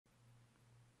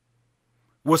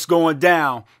What's going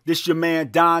down? This your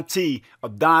man Don T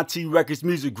of Don T Records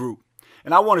Music Group,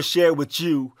 and I want to share with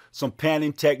you some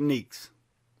panning techniques.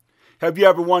 Have you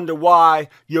ever wondered why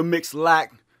your mix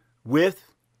lacked width,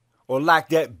 or lacked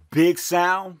that big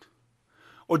sound,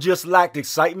 or just lacked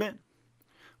excitement?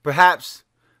 Perhaps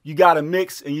you got a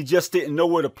mix and you just didn't know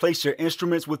where to place your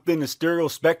instruments within the stereo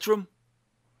spectrum?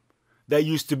 That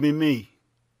used to be me,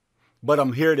 but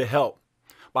I'm here to help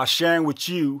by sharing with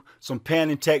you some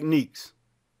panning techniques.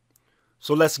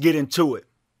 So let's get into it.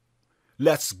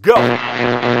 Let's go.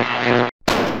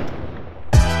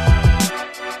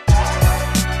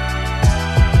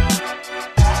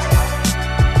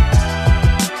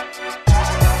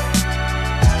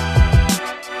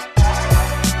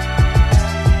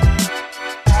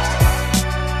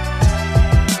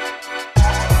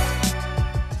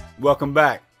 Welcome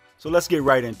back. So let's get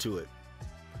right into it.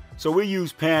 So we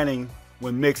use panning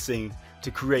when mixing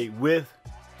to create width,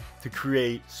 to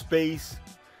create space,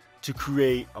 to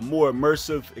create a more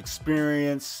immersive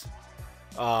experience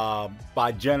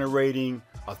by generating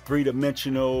a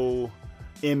three-dimensional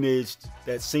image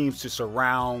that seems to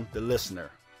surround the listener.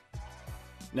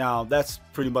 Now, that's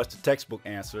pretty much the textbook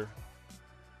answer,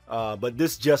 but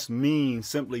this just means,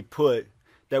 simply put,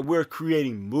 that we're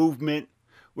creating movement,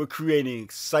 we're creating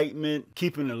excitement,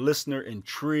 keeping the listener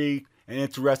intrigued and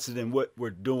interested in what we're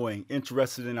doing,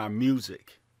 interested in our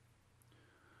music.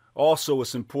 Also,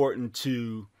 it's important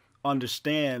to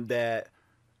understand that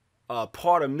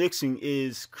part of mixing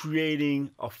is creating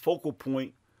a focal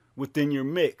point within your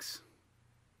mix.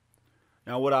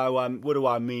 Now, what do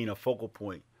I mean, a focal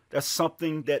point? That's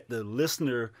something that the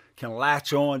listener can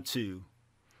latch on to.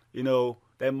 You know,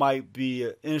 that might be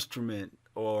an instrument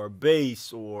or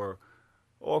bass or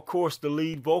of course the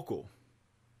lead vocal.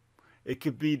 It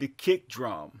could be the kick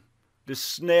drum, the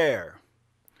snare,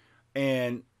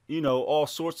 and all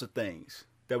sorts of things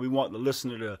that we want the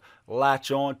listener to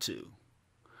latch on to.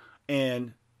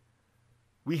 And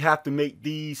we have to make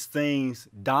these things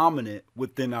dominant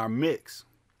within our mix.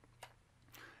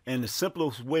 And the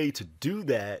simplest way to do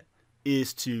that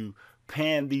is to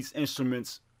pan these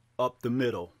instruments up the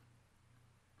middle.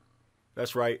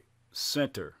 That's right,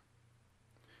 center.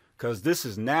 Because this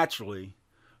is naturally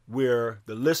where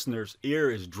the listener's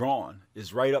ear is drawn,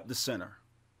 is right up the center.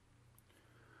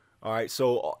 All right,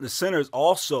 so the center is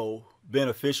also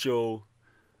beneficial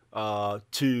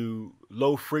to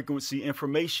low frequency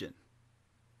information.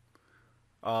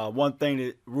 One thing,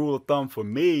 that rule of thumb for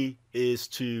me, is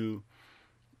to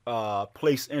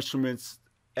place instruments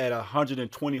at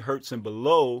 120 hertz and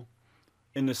below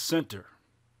in the center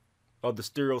of the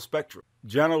stereo spectrum.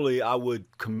 Generally, I would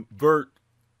convert,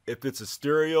 if it's a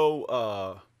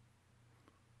stereo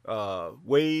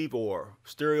wave or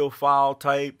stereo file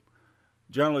type,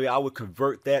 generally I would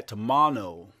convert that to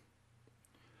mono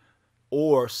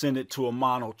or send it to a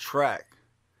mono track,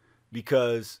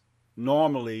 because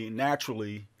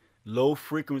naturally, low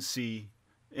frequency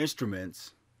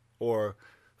instruments or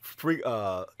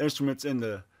instruments in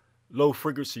the low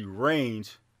frequency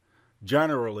range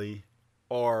generally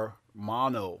are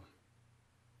mono.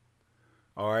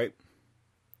 All right.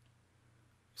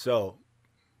 So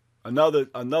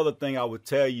another thing I would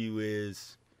tell you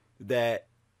is that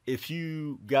if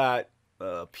you got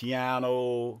a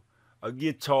piano, a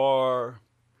guitar,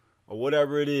 or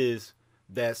whatever it is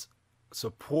that's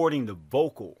supporting the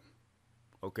vocal,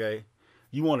 okay,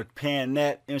 you want to pan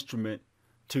that instrument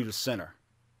to the center.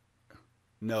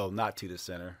 No, not to the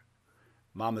center.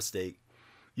 My mistake.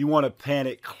 You want to pan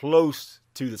it close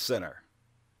to the center,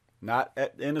 not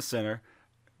in the center.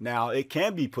 Now, it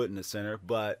can be put in the center,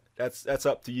 but that's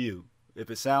up to you.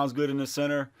 If it sounds good in the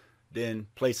center, then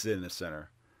place it in the center.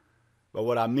 But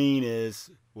what I meant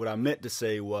to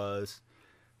say was,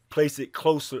 place it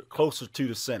closer to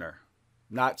the center,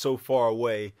 not so far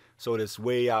away so that it's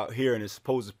way out here and it's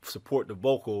supposed to support the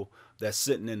vocal that's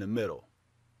sitting in the middle.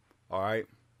 All right.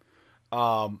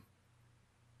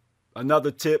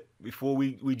 Another tip before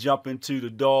we jump into the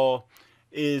DAW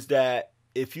is that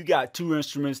if you got two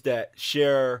instruments that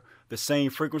share the same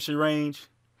frequency range,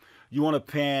 you want to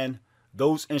pan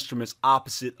those instruments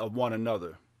opposite of one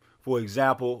another. For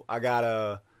example, I got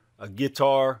a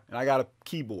guitar and I got a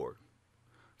keyboard.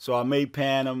 So I may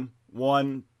pan them,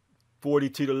 one 40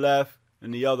 to the left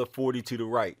and the other 40 to the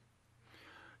right.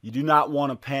 You do not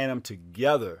want to pan them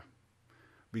together,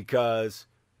 because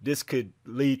this could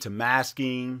lead to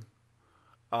masking.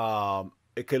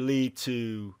 It could lead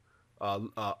to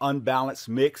unbalanced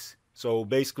mix. So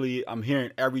basically, I'm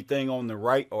hearing everything on the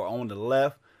right or on the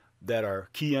left that are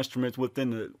key instruments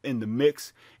within the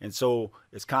mix, and so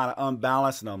it's kind of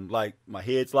unbalanced, and I'm like, my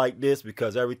head's like this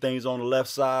because everything's on the left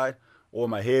side, or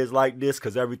my head's like this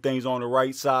because everything's on the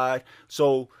right side.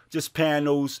 So just pan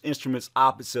those instruments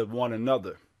opposite one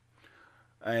another.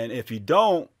 And if you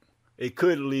don't, it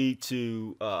could lead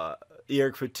to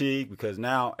ear fatigue, because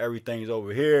now everything's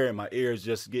over here and my ear's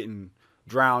just getting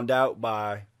drowned out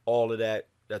by all of that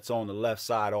that's on the left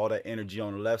side, all that energy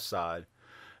on the left side.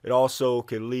 It also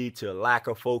could lead to a lack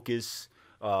of focus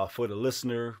for the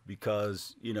listener,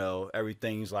 because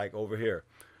everything's like over here.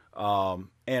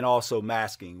 And also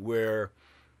masking, where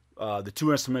the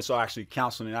two instruments are actually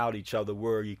canceling out each other,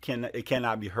 where it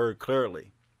cannot be heard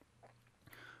clearly.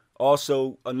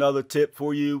 Also, another tip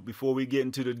for you before we get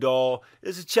into the DAW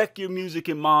is to check your music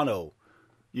in mono.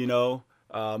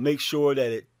 Make sure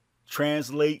that it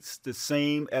translates the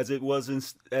same as it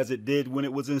did when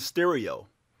it was in stereo.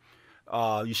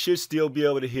 You should still be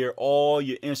able to hear all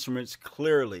your instruments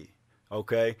clearly.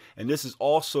 Okay, and this is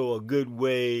also a good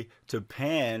way to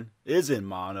pan is in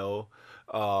mono,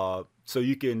 so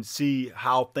you can see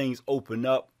how things open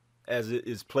up as it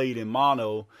is played in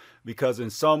mono, because in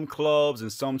some clubs and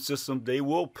some systems they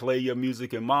will play your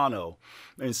music in mono.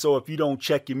 And so if you don't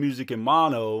check your music in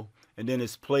mono and then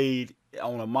it's played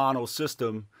on a mono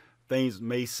system, things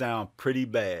may sound pretty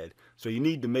bad. So you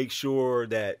need to make sure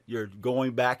that you're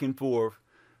going back and forth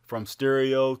from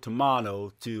stereo to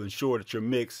mono to ensure that your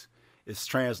mix is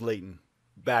translating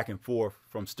back and forth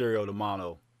from stereo to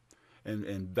mono,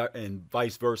 and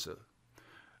vice versa.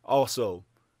 Also,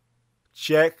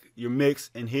 check your mix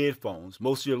in headphones.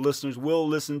 Most of your listeners will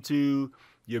listen to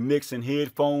your mix in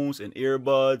headphones and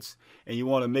earbuds, and you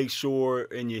want to make sure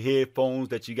in your headphones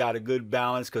that you got a good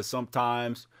balance, because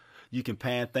sometimes you can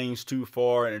pan things too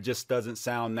far and it just doesn't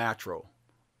sound natural.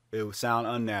 It will sound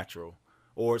unnatural,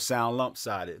 or sound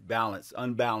lump-sided, balanced,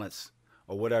 unbalanced,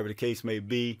 or whatever the case may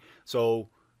be. So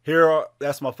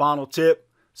that's my final tip.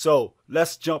 So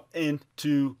let's jump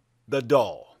into the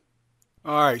DAW.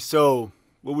 All right, so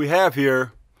what we have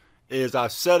here is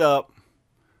I've set up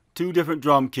two different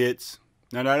drum kits.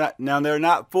 Now they're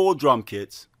not full drum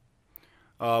kits,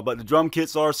 but the drum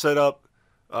kits are set up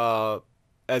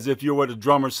as if you were the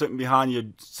drummer sitting behind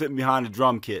the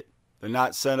drum kit. They're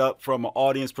not set up from an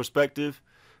audience perspective.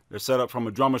 They're set up from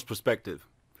a drummer's perspective.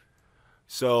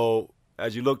 So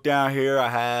as you look down here, I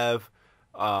have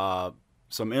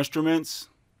some instruments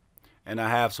and I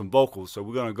have some vocals. So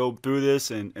we're going to go through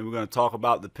this and we're going to talk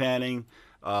about the panning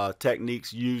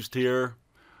techniques used here.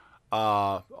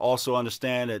 Also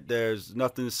understand that there's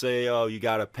nothing to say, oh, you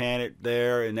got to pan it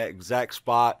there in that exact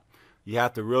spot. You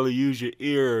have to really use your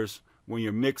ears when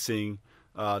you're mixing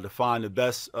to find the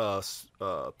best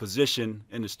position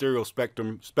in the stereo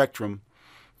spectrum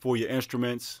for your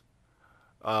instruments.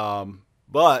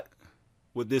 But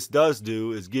what this does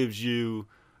do is gives you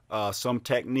some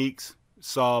techniques,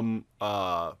 some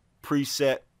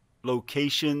preset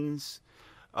locations.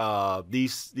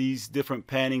 These different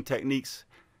panning techniques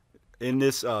in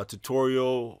this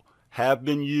tutorial have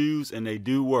been used, and they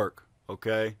do work.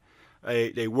 Okay,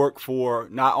 they work for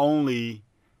not only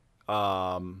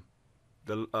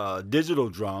the digital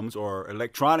drums or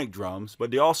electronic drums,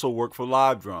 but they also work for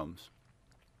live drums.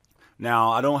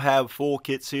 Now, I don't have full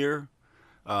kits here,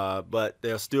 but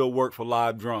they'll still work for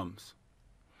live drums.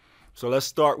 So let's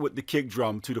start with the kick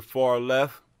drum to the far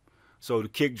left. So the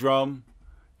kick drum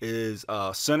is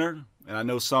centered, and I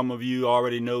know some of you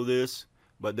already know this,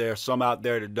 but there are some out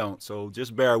there that don't, so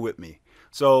just bear with me.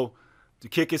 So the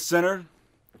kick is centered.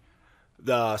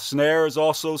 The snare is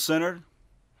also centered.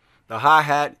 The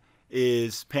hi-hat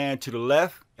is panned to the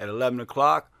left at 11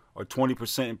 o'clock or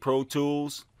 20% in Pro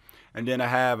Tools. And then I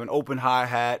have an open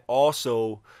hi-hat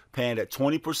also panned at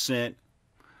 20%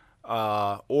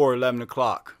 or 11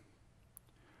 o'clock.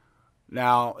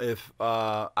 Now, if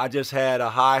I just had a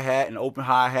hi-hat and open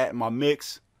hi-hat in my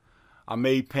mix, I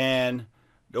may pan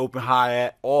the open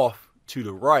hi-hat off to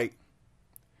the right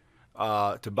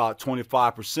to about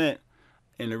 25%.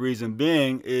 And the reason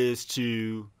being is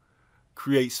to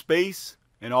create space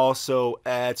and also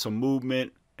add some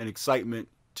movement and excitement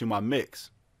to my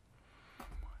mix.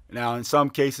 Now, in some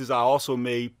cases, I also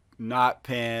may not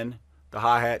pan the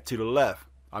hi-hat to the left.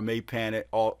 I may pan it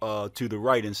to the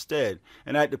right instead.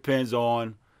 And that depends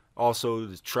on also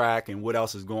the track and what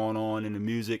else is going on in the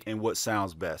music and what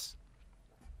sounds best.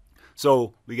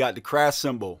 So we got the crash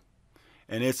cymbal,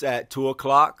 and it's at 2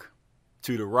 o'clock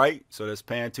to the right. So that's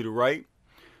pan to the right.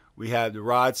 We have the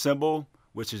ride cymbal,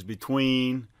 which is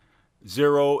between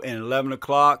 0 and 11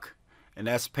 o'clock, and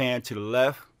that's pan to the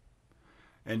left.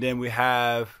 And then we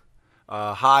have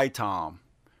high tom,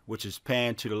 which is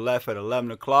pan to the left at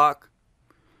 11 o'clock.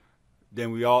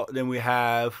 Then we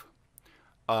have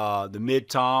the mid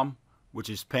tom, which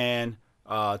is pan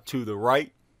to the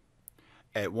right.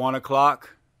 at 1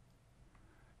 o'clock.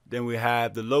 Then we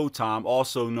have the low tom,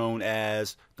 also known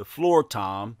as the floor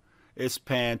tom. It's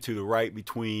panned to the right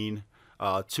between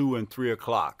 2 and 3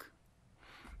 o'clock,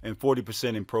 and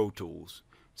 40% in Pro Tools.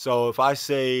 So if I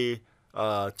say 2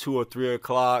 or 3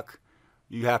 o'clock,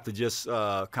 you have to just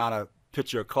kind of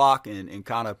picture a clock and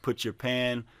kind of put your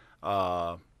pan,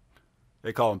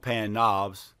 they call them pan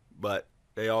knobs, but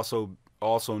they also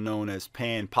known as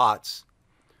pan pots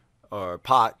or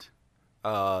pot,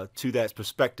 to that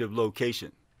prospective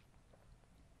location.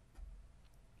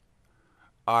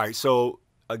 All right, so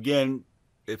again,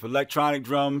 if electronic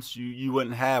drums, you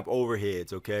wouldn't have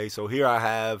overheads, okay? So here I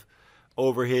have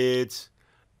overheads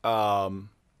on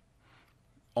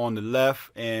the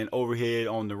left and overhead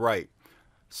on the right.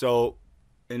 So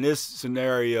in this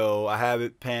scenario, I have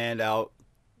it panned out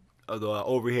of the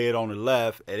overhead on the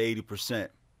left at 80%.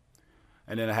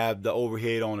 And then I have the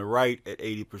overhead on the right at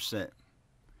 80%.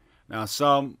 Now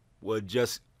some would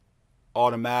just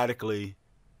automatically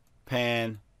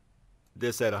pan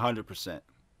this at 100%.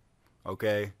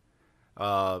 Okay,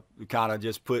 we kind of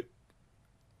just put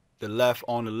the left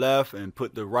on the left and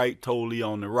put the right totally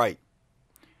on the right,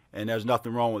 and there's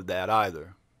nothing wrong with that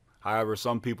either. However,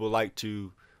 some people like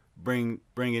to bring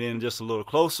it in just a little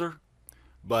closer,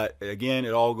 but again,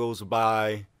 it all goes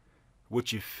by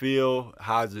what you feel,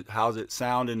 how's it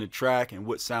sound in the track, and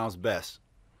what sounds best.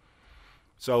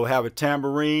 So we have a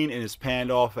tambourine, and it's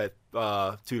panned off at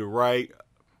to the right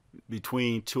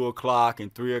between 2 o'clock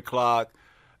and 3 o'clock.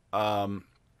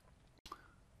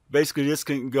 Basically, this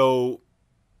can go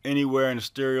anywhere in the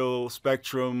stereo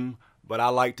spectrum, but I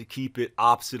like to keep it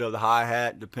opposite of the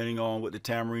hi-hat depending on what the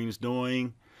tambourine is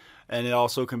doing. And it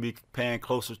also can be panned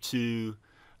closer to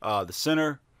the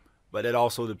center, but it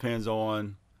also depends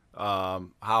on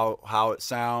how it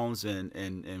sounds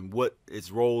and what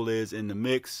its role is in the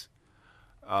mix.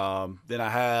 Then I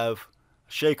have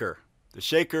a shaker. The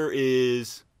shaker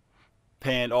is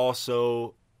panned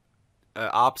also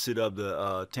opposite of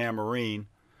the tambourine.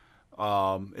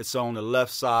 It's on the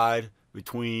left side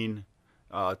between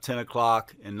 10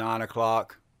 o'clock and 9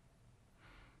 o'clock.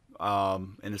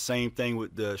 And the same thing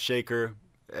with the shaker,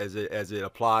 as it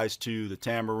applies to the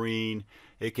tambourine.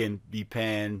 It can be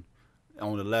panned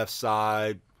on the left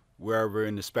side, wherever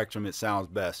in the spectrum it sounds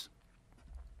best.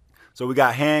 So we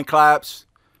got hand claps.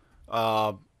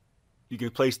 You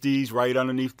can place these right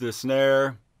underneath the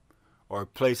snare, or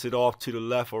place it off to the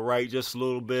left or right just a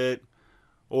little bit.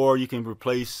 Or you can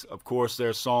replace, of course,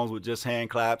 there's songs with just hand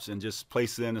claps and just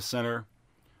place it in the center.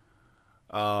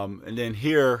 And then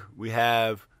here we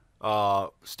have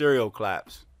stereo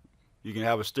claps. You can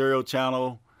have a stereo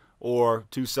channel or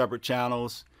 2 separate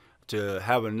channels to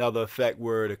have another effect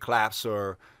where the claps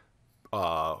are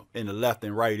in the left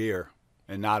and right ear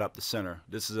and not up the center.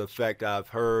 This is an effect I've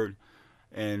heard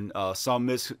in some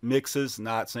mixes,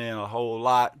 not saying a whole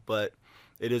lot, but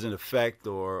it is an effect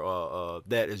or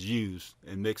that is used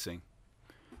in mixing.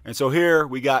 And so here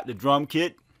we got the drum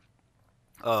kit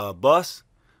bus,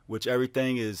 which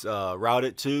everything is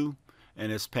routed to,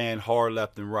 and it's panned hard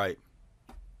left and right.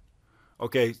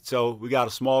 Okay, so we got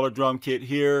a smaller drum kit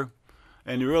here,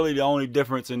 and really the only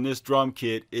difference in this drum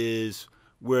kit is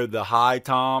where the high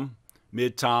tom,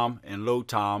 mid tom, and low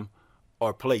tom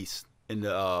are placed in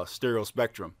the stereo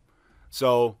spectrum.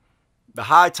 So the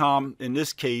high tom in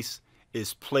this case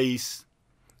is placed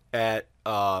at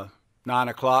 9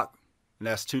 o'clock, and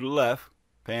that's to the left,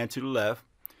 pan to the left.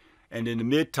 And then the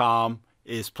mid tom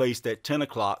is placed at 10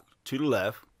 o'clock to the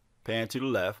left, pan to the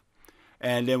left.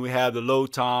 And then we have the low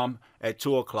tom at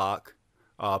 2 o'clock,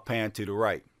 pan to the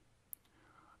right.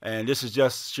 And this is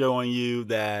just showing you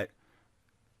that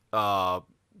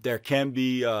there can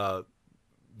be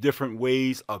different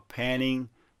ways of panning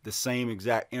the same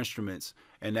exact instruments,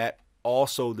 and that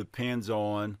also depends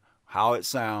on how it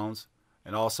sounds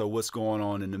and also what's going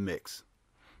on in the mix.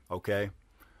 Okay,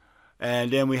 and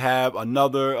then we have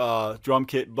another drum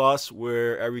kit bus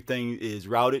where everything is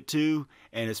routed to,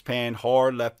 and it's panned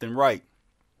hard left and right.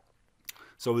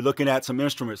 So we're looking at some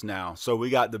instruments now. So we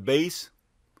got the bass,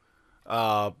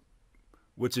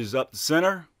 which is up the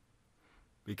center,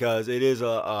 because it is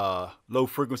a low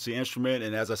frequency instrument,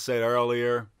 and as I said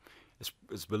earlier,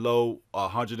 it's below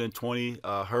 120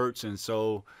 hertz, and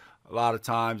so a lot of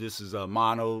times this is a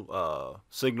mono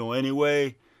signal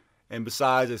anyway, and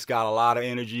besides, it's got a lot of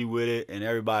energy with it, and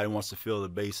everybody wants to feel the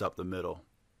bass up the middle.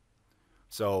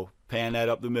 So pan that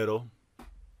up the middle.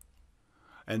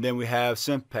 And then we have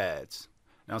synth pads.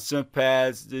 Now synth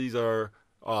pads, these are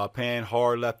panned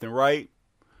hard left and right,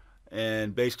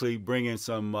 and basically bringing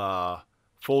some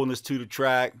fullness to the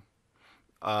track.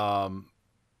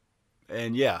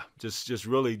 And yeah, just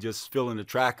really just filling the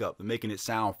track up and making it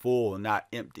sound full and not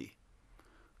empty.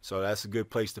 So that's a good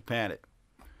place to pan it.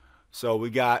 So we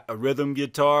got a rhythm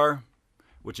guitar,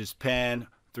 which is pan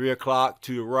 3 o'clock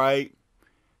to the right.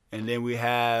 And then we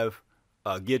have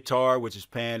a guitar, which is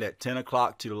panned at 10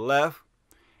 o'clock to the left.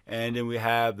 And then we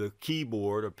have the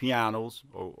keyboard or pianos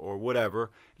or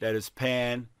whatever that is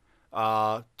panned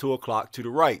 2 o'clock to the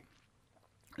right.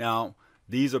 Now,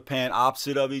 these are panned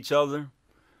opposite of each other.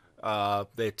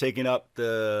 They're taking up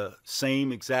the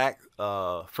same exact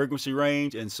frequency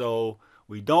range, and so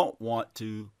we don't want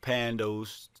to pan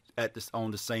those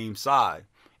on the same side.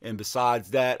 And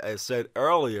besides that, as said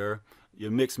earlier,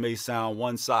 your mix may sound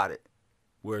one-sided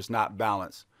where it's not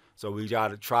balanced. So we got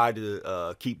to try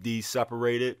to keep these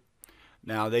separated.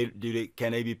 Now,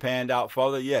 can they be panned out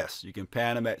further? Yes, you can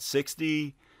pan them at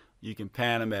 60. You can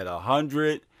pan them at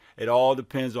 100. It all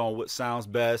depends on what sounds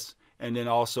best. And then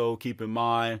also keep in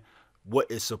mind what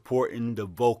is supporting the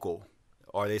vocal.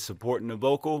 Are they supporting the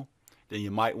vocal? Then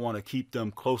you might want to keep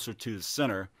them closer to the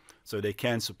center so they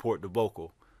can support the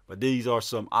vocal. But these are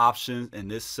some options in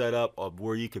this setup of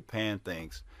where you can pan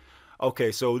things.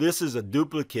 Okay, so this is a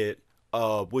duplicate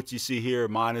of what you see here,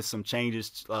 minus some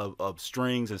changes of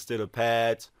strings instead of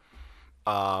pads.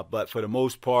 But for the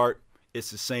most part,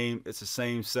 it's the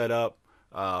same setup.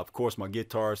 Of course, my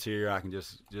guitar's here. I can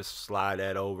just slide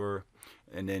that over,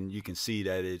 and then you can see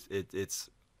that it's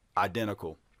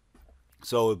identical.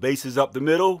 So the bass is up the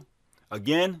middle.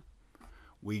 Again,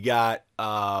 we got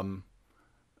the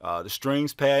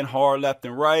strings panned hard left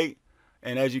and right.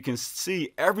 And as you can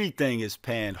see, everything is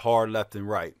panned hard left and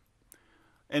right.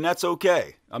 And that's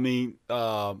okay. I mean,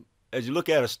 as you look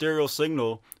at a stereo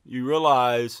signal, you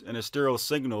realize in a stereo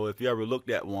signal, if you ever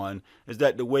looked at one, is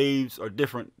that the waves are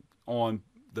different on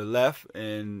the left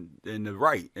and the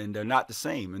right, and they're not the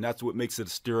same. And that's what makes it a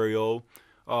stereo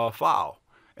file.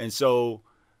 And so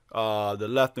the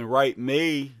left and right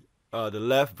the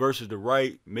left versus the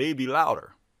right may be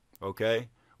louder, okay,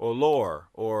 or lower,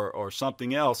 or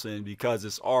something else, and because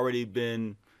it's already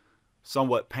been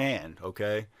somewhat panned,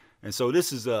 okay. And so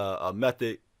this is a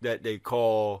method that they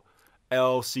call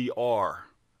LCR,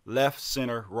 left,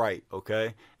 center, right,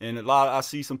 okay. And I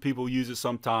see some people use it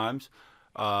sometimes.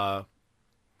 However,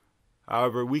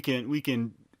 we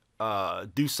can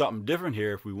do something different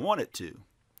here if we wanted to,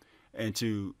 and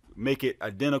to make it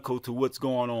identical to what's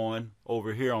going on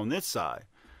over here on this side.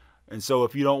 And so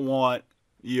if you don't want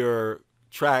your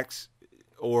tracks,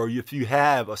 or if you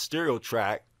have a stereo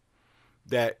track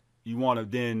that you want to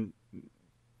then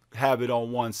have it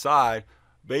on one side,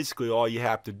 basically all you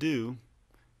have to do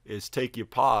is take your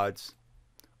pods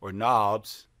or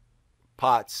knobs,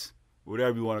 pots,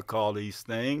 whatever you want to call these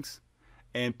things,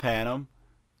 and pan them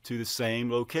to the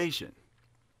same location.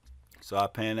 So I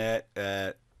pan that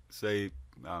at, say,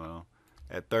 I don't know,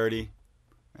 at 30.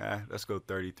 Let's go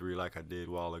 33 like I did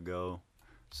a while ago.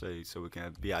 Say, so we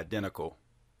can be identical.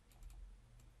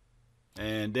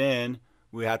 And then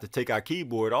we have to take our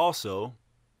keyboard also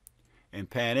and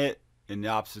pan it in the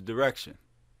opposite direction.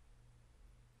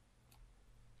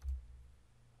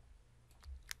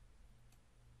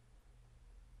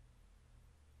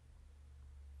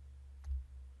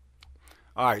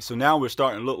 All right, so now we're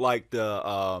starting to look like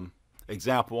the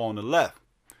example on the left.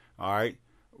 All right,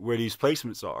 where these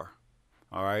placements are.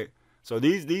 All right, so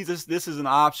this is an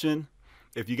option.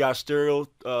 If you got stereo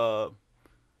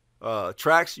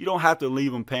tracks, you don't have to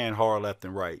leave them pan hard left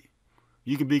and right.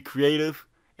 You can be creative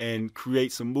and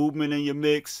create some movement in your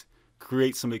mix,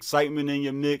 create some excitement in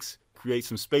your mix, create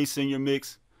some space in your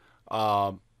mix.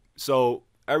 So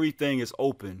everything is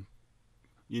open.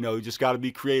 You know, you just got to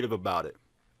be creative about it.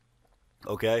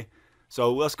 Okay,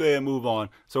 so let's go ahead and move on.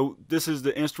 So this is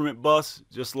the instrument bus,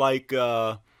 just like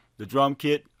the drum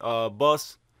kit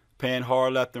bus, pan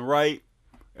hard left and right.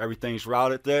 Everything's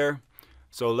routed there.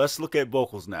 So let's look at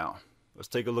vocals now. Let's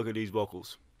take a look at these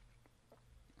vocals.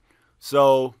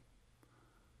 So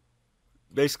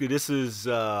basically this is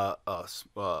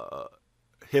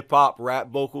hip-hop rap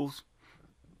vocals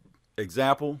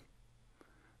example,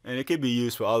 and it could be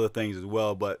used for other things as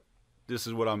well, but this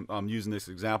is what I'm using this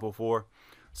example for.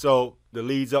 So the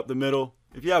lead's up the middle.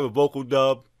 If you have a vocal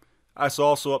dub, that's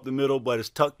also up the middle, but it's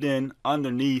tucked in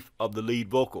underneath of the lead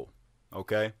vocal.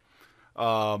 Okay.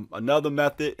 Another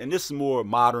method, and this is more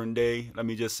modern day, let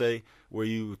me just say, where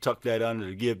you tuck that under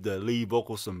to give the lead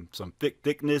vocal some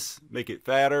thickness, make it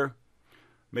fatter,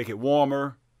 make it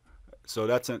warmer. So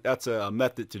that's a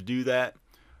method to do that.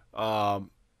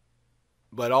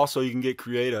 But also you can get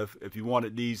creative if you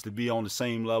wanted these to be on the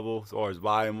same level as far as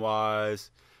volume wise.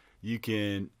 You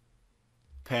can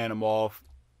pan them off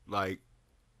like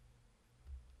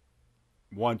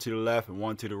one to the left and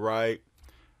one to the right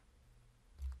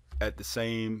at the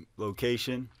same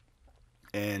location.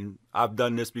 And I've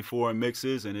done this before in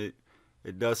mixes, and it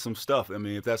does some stuff. I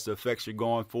mean, if that's the effects you're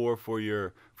going for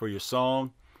your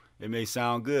song, it may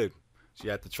sound good. So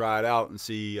you have to try it out and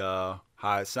see how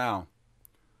it sounds.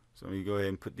 So let me go ahead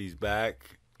and put these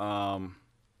back. Now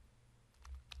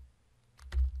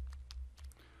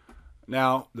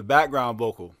the background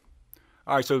vocal.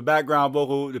 All right, so the background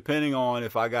vocal, depending on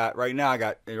if I got, right now I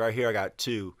got, right here I got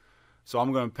 2. So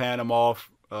I'm going to pan them off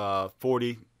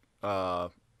 40%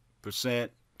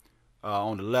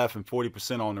 on the left and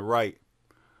 40% on the right.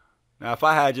 Now if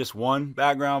I had just one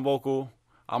background vocal,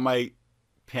 I might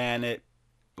pan it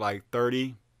like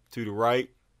 30 to the right.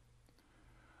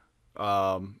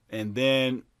 And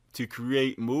then to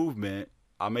create movement,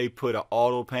 I may put an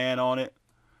auto pan on it,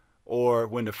 or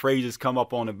when the phrases come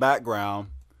up on the background,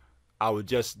 I would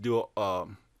just do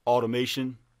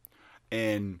automation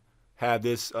and have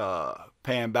this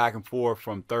pan back and forth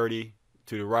from 30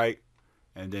 to the right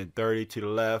and then 30 to the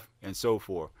left and so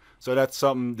forth. So that's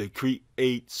something to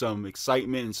create some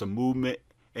excitement and some movement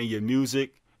in your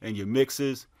music and your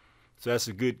mixes. So that's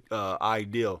a good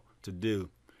idea to do.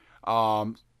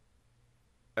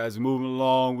 As moving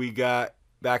along, we got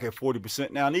back at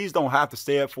 40%. Now these don't have to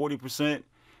stay at 40%.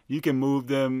 You can move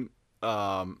them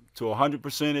to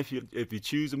 100% if you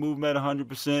choose to move them at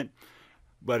 100%.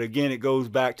 But again, it goes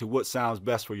back to what sounds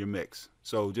best for your mix.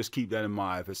 So just keep that in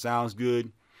mind. If it sounds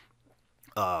good,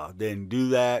 then do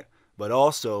that. But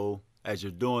also, as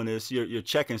you're doing this, you're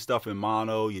checking stuff in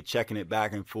mono. You're checking it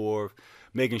back and forth,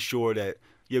 making sure that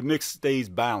your mix stays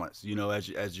balanced. You know,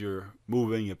 as you're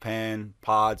moving your pan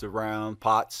pods around,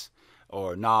 pots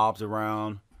or knobs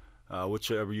around,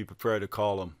 whichever you prefer to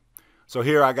call them. So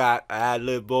here I got an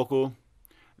ad-lib vocal.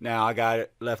 Now I got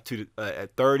it left to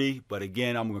at 30, but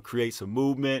again, I'm gonna create some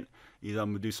movement. Either I'm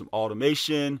gonna do some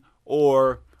automation,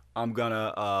 or I'm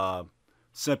gonna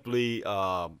simply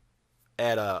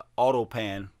add a auto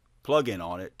pan plugin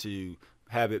on it to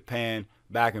have it pan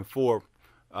back and forth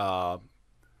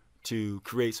to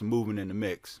create some movement in the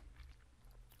mix.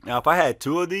 Now, if I had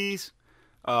 2 of these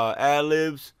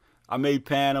ad-libs, I may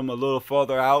pan them a little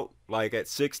further out, like at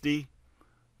 60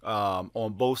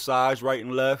 on both sides, right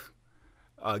and left.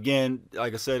 Again,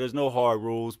 like I said, there's no hard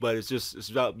rules, but it's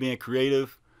about being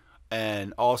creative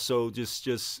and also just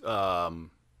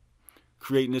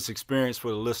creating this experience for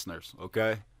the listeners.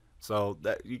 Okay, so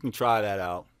that you can try that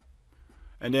out.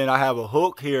 And then I have a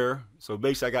hook here. So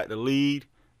basically, I got the lead,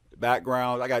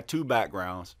 background. I got 2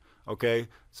 backgrounds. Okay,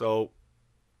 so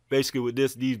basically with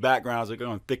these backgrounds are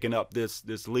going to thicken up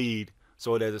this lead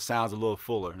so that it sounds a little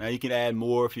fuller. Now you can add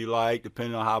more if you like,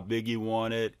 depending on how big you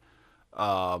want it.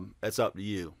 That's up to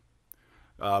you.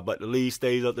 But the lead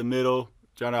stays up the middle.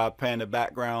 Generally, I pan the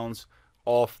backgrounds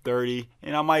off 30,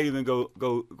 and I might even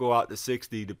go out to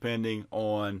 60, depending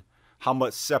on how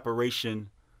much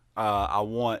separation I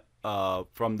want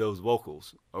from those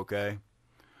vocals. Okay,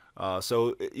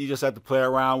 so you just have to play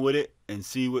around with it and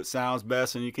see what sounds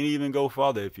best, and you can even go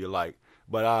further if you like.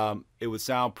 But it would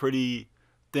sound pretty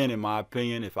thin, in my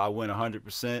opinion, if I went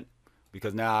 100%.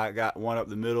 Because now I got one up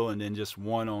the middle and then just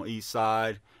one on each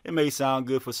side. It may sound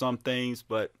good for some things,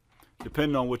 but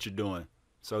depending on what you're doing.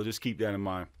 So just keep that in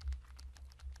mind.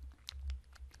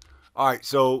 All right,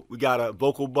 so we got a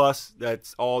vocal bus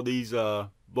that's all these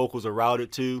vocals are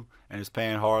routed to, and it's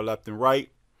paying hard left and right.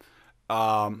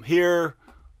 Here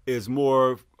is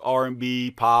more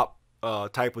R&B, pop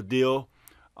type of deal.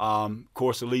 Of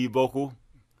course, the lead vocal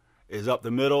is up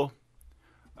the middle.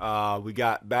 We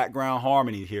got background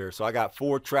harmony here. So I got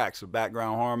 4 tracks of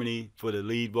background harmony for the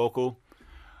lead vocal.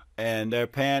 And they're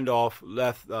panned off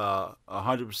left,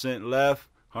 100% left,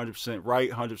 100%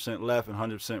 right, 100% left, and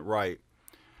 100% right.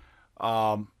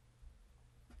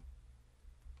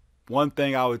 One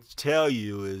thing I would tell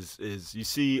you is you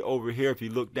see over here, if you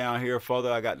look down here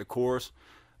further, I got the chorus,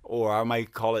 or I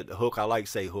might call it the hook. I like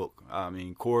to say hook. I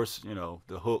mean, chorus, you know,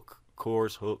 the hook,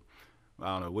 chorus, hook.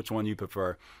 I don't know which one you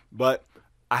prefer. But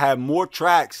I have more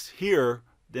tracks here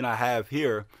than I have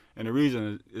here, and the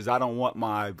reason is I don't want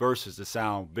my verses to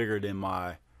sound bigger than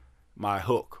my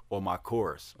hook or my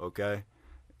chorus. Okay,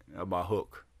 my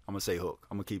hook. I'm gonna say hook.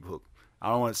 I'm gonna keep hook. I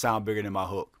don't want it to sound bigger than my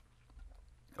hook.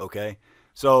 Okay,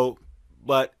 so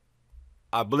but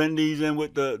I blend these in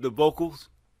with the vocals,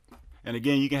 and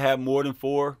again, you can have more than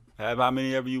 4. Have how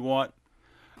many ever you want.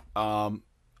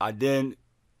 I then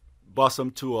bus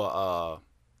them to a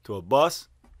bus.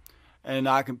 And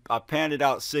I pan it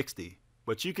out 60,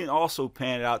 but you can also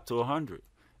pan it out to 100.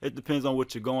 It depends on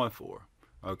what you're going for.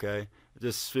 Okay,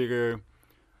 just figure,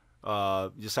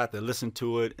 just have to listen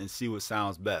to it and see what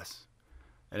sounds best.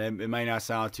 And it may not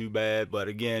sound too bad, but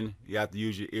again, you have to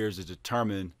use your ears to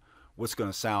determine what's going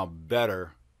to sound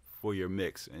better for your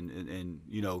mix, and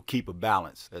you know, keep a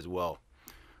balance as well.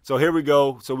 So here we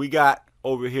go. So we got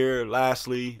over here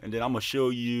lastly, and then I'm going to show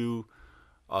you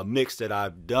a mix that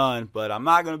I've done, but I'm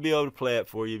not going to be able to play it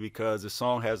for you because the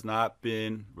song has not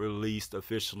been released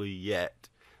officially yet.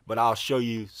 But I'll show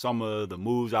you some of the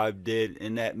moves I did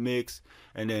in that mix,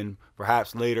 and then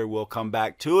perhaps later we'll come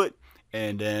back to it,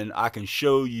 and then I can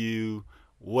show you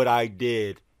what I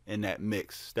did in that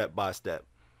mix step by step.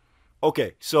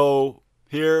 Okay, so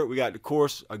here we got the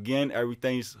chorus. Again,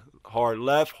 everything's hard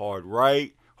left, hard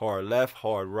right, hard left,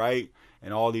 hard right,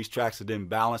 and all these tracks are then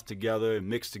balanced together and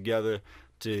mixed together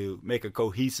to make a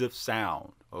cohesive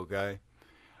sound, okay?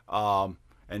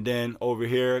 And then over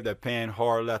here, they're playing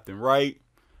hard left and right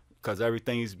because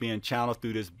everything is being channeled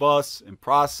through this bus and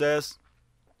processed.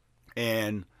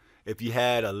 And if you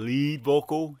had a lead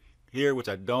vocal here, which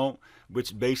I don't,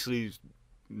 which basically is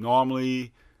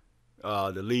normally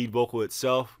the lead vocal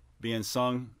itself being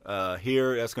sung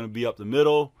here, that's going to be up the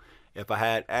middle. If I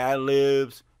had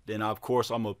ad-libs, then of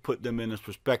course I'm going to put them in this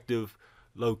respective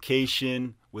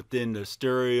location within the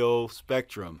stereo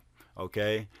spectrum,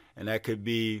 okay? And that could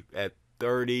be at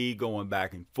 30 going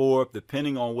back and forth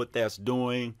depending on what that's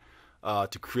doing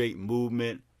to create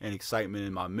movement and excitement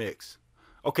in my mix.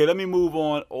 Okay, let me move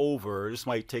on over. This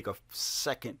might take a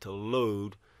second to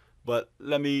load, but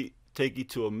let me take you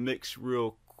to a mix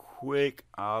real quick.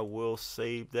 I will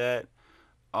save that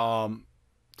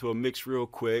to a mix real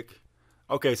quick.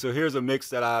 Okay, so here's a mix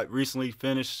that I recently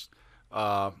finished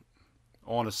on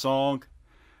a song.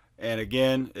 And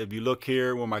again, if you look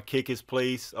here where my kick is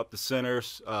placed up the center,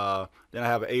 then I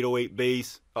have an 808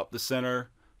 bass up the center,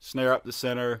 snare up the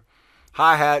center.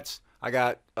 Hi-hats, I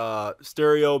got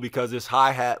stereo because this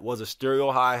hi-hat was a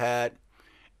stereo hi-hat,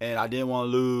 and I didn't want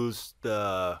to lose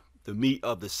the meat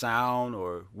of the sound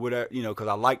or whatever, you know, because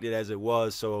I liked it as it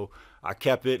was. So I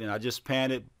kept it, and I just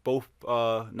panted both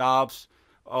knobs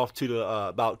off to the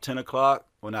about 10 o'clock.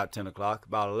 Well, not 10 o'clock,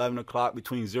 about 11 o'clock,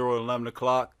 between 0 and 11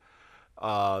 o'clock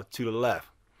to the left.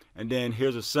 And then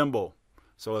here's a cymbal.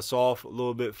 So it's off a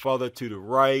little bit further to the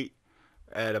right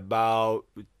at about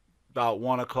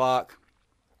 1 o'clock.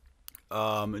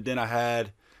 And then I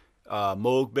had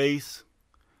Moog bass.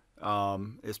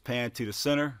 It's panned to the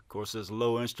center. Of course, it's a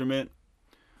low instrument.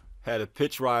 Had a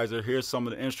pitch riser. Here's some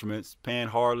of the instruments. Pan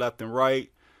hard left and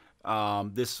right.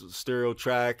 This stereo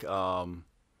track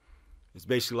it's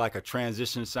basically like a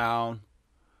transition sound,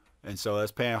 and so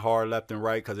it's paying hard left and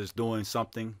right because it's doing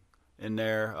something in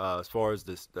there as far as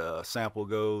the sample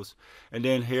goes. And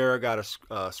then here I got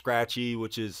a scratchy,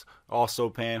 which is also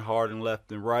paying hard and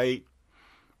left and right.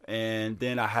 And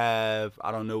then I have,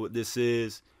 I don't know what this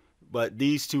is, but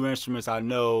these two instruments I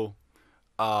know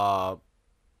are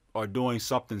doing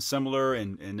something similar,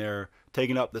 and they're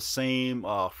taking up the same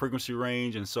frequency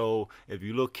range. And so if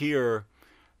you look here,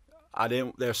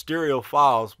 they're stereo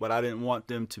files, but I didn't want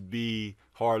them to be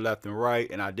hard left and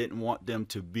right, and I didn't want them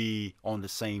to be on the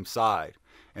same side.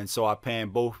 And so I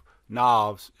panned both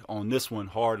knobs on this one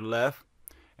hard left,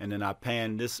 and then I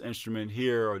panned this instrument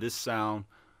here, or this sound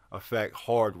effect,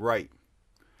 hard right.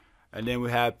 And then we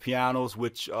have pianos,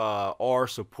 which are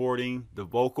supporting the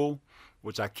vocal,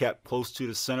 which I kept close to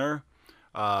the center,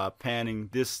 panning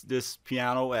this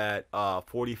piano at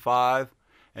 45.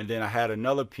 And then I had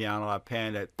another piano I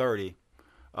panned at 30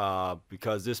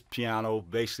 because this piano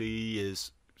basically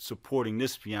is supporting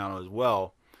this piano as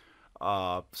well.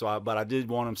 But I did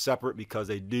want them separate because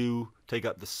they do take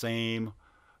up the same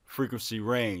frequency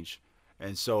range.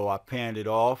 And so I panned it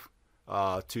off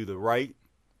to the right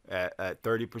at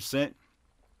 30%.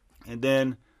 And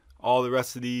then all the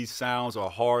rest of these sounds are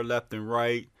hard left and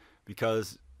right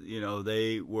because, you know,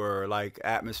 they were like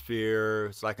atmosphere.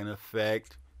 It's like an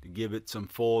effect to give it some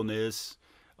fullness,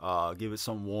 give it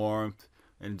some warmth,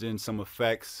 and then some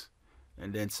effects,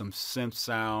 and then some synth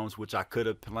sounds, which I could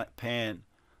have panned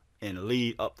and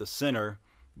lead up the center,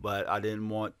 but I didn't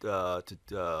want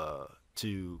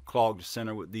to clog the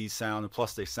center with these sounds. And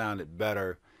plus, they sounded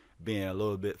better being a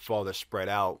little bit farther spread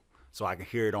out, so I can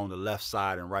hear it on the left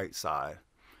side and right side,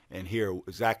 and hear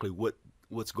exactly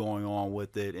what's going on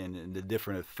with it, and the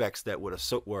different effects that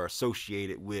were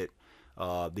associated with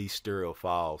these stereo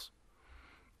files.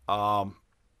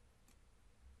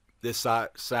 This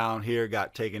sound here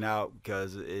got taken out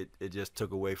because it just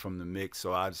took away from the mix,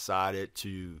 so I decided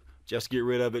to just get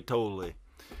rid of it totally.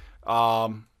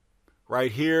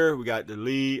 Right here we got the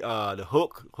lead, the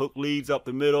hook leads up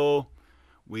the middle.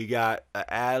 We got an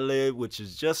ad-lib, which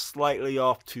is just slightly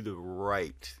off to the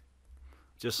right,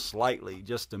 just slightly,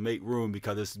 just to make room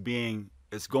because it's being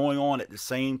it's going on at the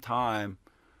same time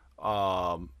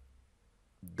the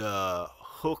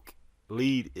hook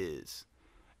lead is,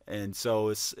 and so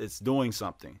it's doing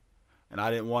something, and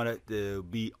I didn't want it to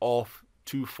be off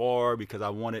too far because I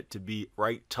want it to be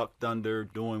right tucked under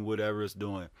doing whatever it's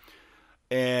doing.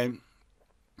 And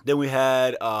then we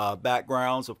had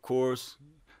backgrounds, of course.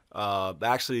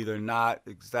 Actually, they're not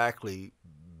exactly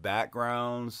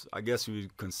backgrounds. I guess we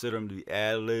would consider them to be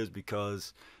ad-libs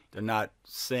because they're not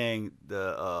saying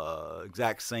the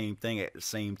exact same thing at the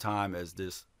same time as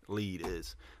this lead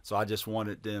is. So I just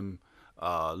wanted them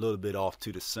a little bit off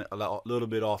to the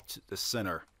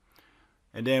center.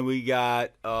 And then we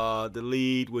got the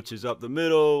lead, which is up the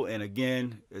middle, and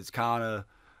again, it's kind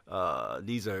of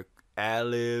these are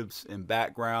ad-libs and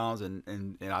backgrounds,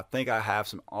 and I think I have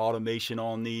some automation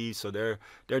on these, so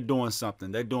they're doing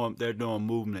something. They're doing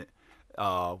movement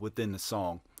within the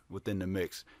song, within the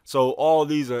mix. So all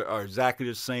these are exactly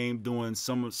the same, doing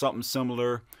something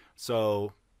similar.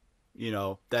 So you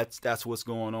know, that's what's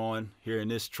going on here in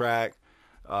this track.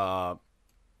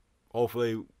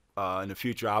 Hopefully in the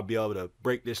future I'll be able to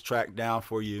break this track down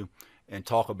for you and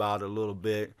talk about it a little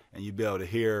bit, and you'll be able to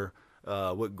hear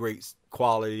what great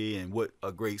quality and what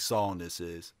a great song this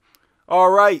is. All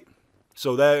right,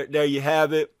 so there you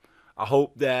have it. I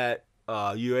hope that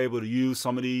you're able to use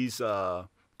some of these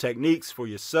techniques for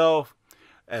yourself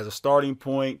as a starting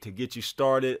point to get you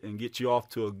started and get you off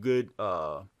to a good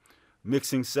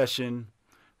mixing session,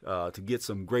 to get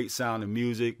some great sounding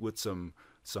music with some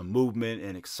movement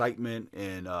and excitement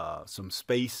and some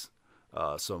space,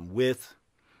 some width,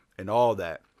 and all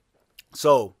that.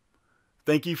 So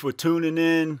thank you for tuning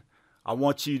in. I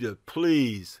want you to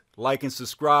please like and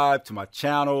subscribe to my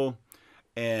channel,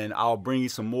 and I'll bring you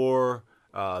some more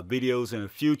videos in the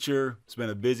future. It's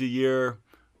been a busy year.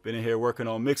 Been in here working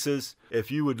on mixes. If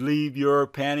you would leave your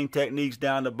panning techniques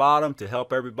down the bottom to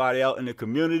help everybody out in the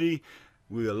community,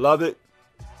 we would love it.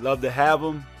 Love to have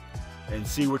them and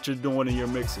see what you're doing in your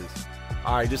mixes.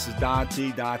 All right, this is Don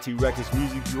T, Don T Records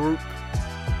Music Group,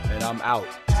 and I'm out.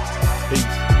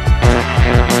 Peace.